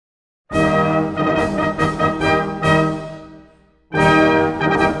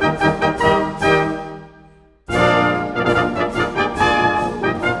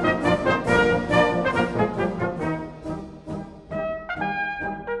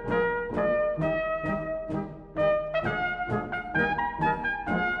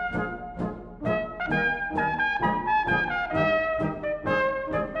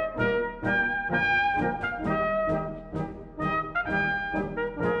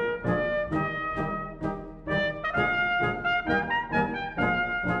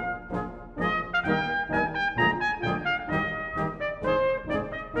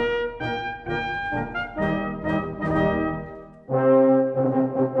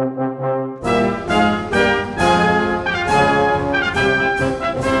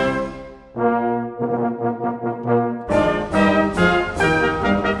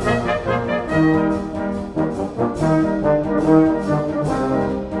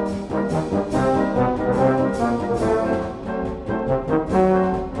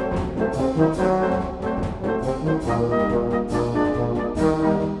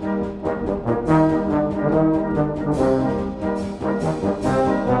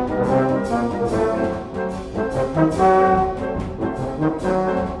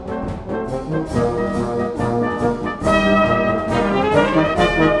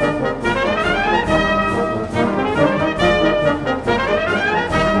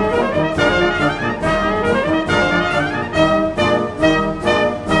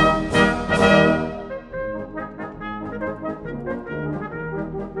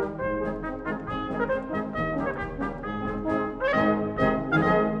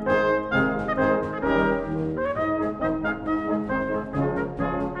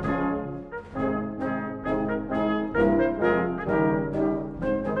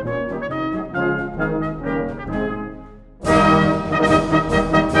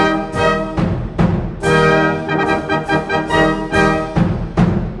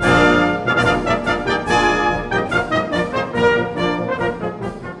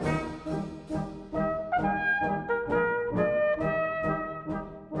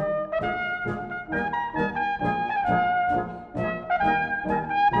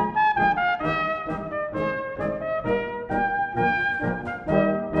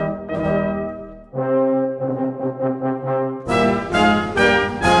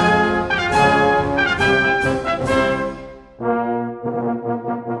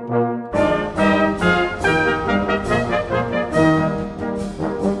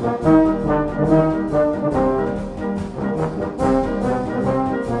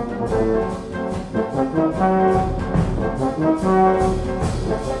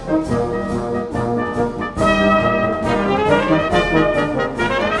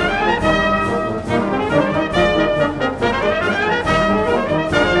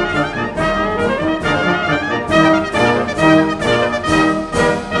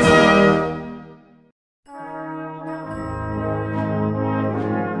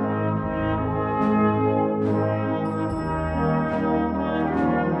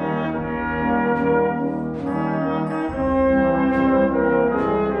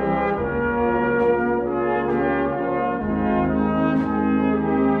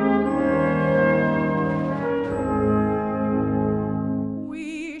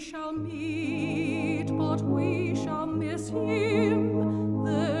but we shall miss him.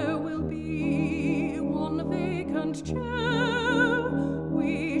 There will be one vacant chair.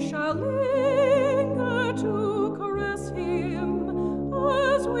 We shall linger to caress him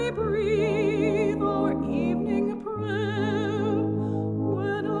as we breathe our evening prayer.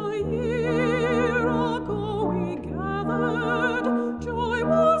 When a year ago we gathered, joy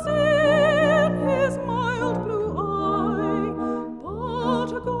was in his mild blue eye,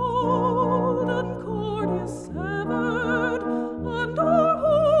 but a golden cord is severed, and our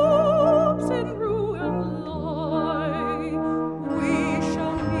hopes in ruin lie. We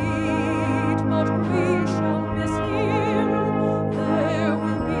shall meet, but we shall miss him. There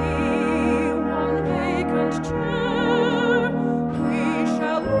will be one vacant chair. We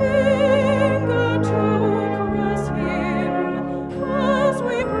shall linger to caress him as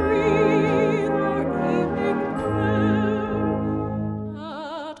we breathe our evening prayer.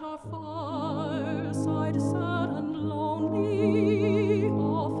 At our fireside, sad and lonely,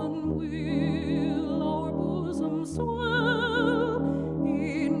 often will our bosom swell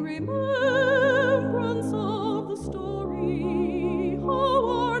in remembrance of the story how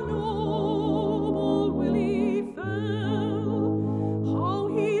our noble Willie fell, how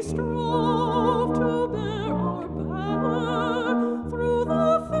he strove to bear our banner through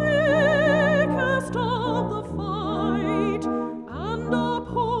the thickest of the fight, and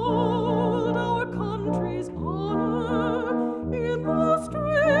uphold our country's honor in the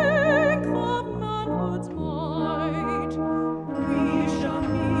strength of manhood's might. We shall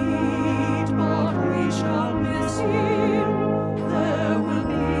meet, but we shall miss him. There will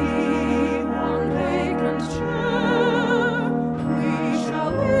be one vacant chair. We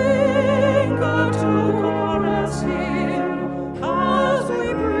shall linger to caress him as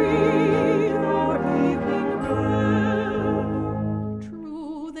we breathe our evening prayer.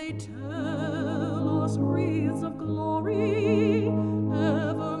 True, they tell us wreaths of glory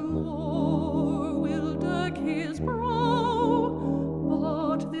evermore will deck his brow,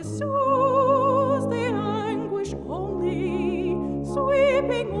 but this soothes the anguish only,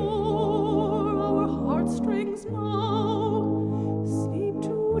 sweeping o'er our heartstrings now. Sleep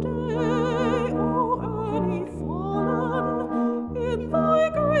today, O early fallen, in thy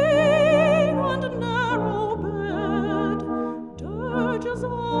green and narrow bed. Dirges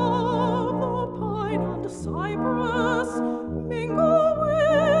of the pine and cypress mingle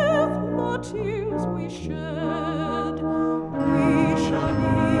with the tears we shed. We shall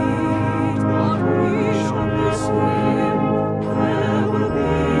meet, but we shall miss him. There will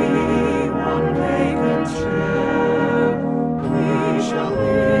be one vacant chair. We shall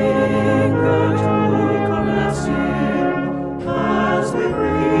linger to caress him as we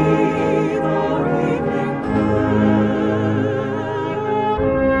breathe our evening prayer.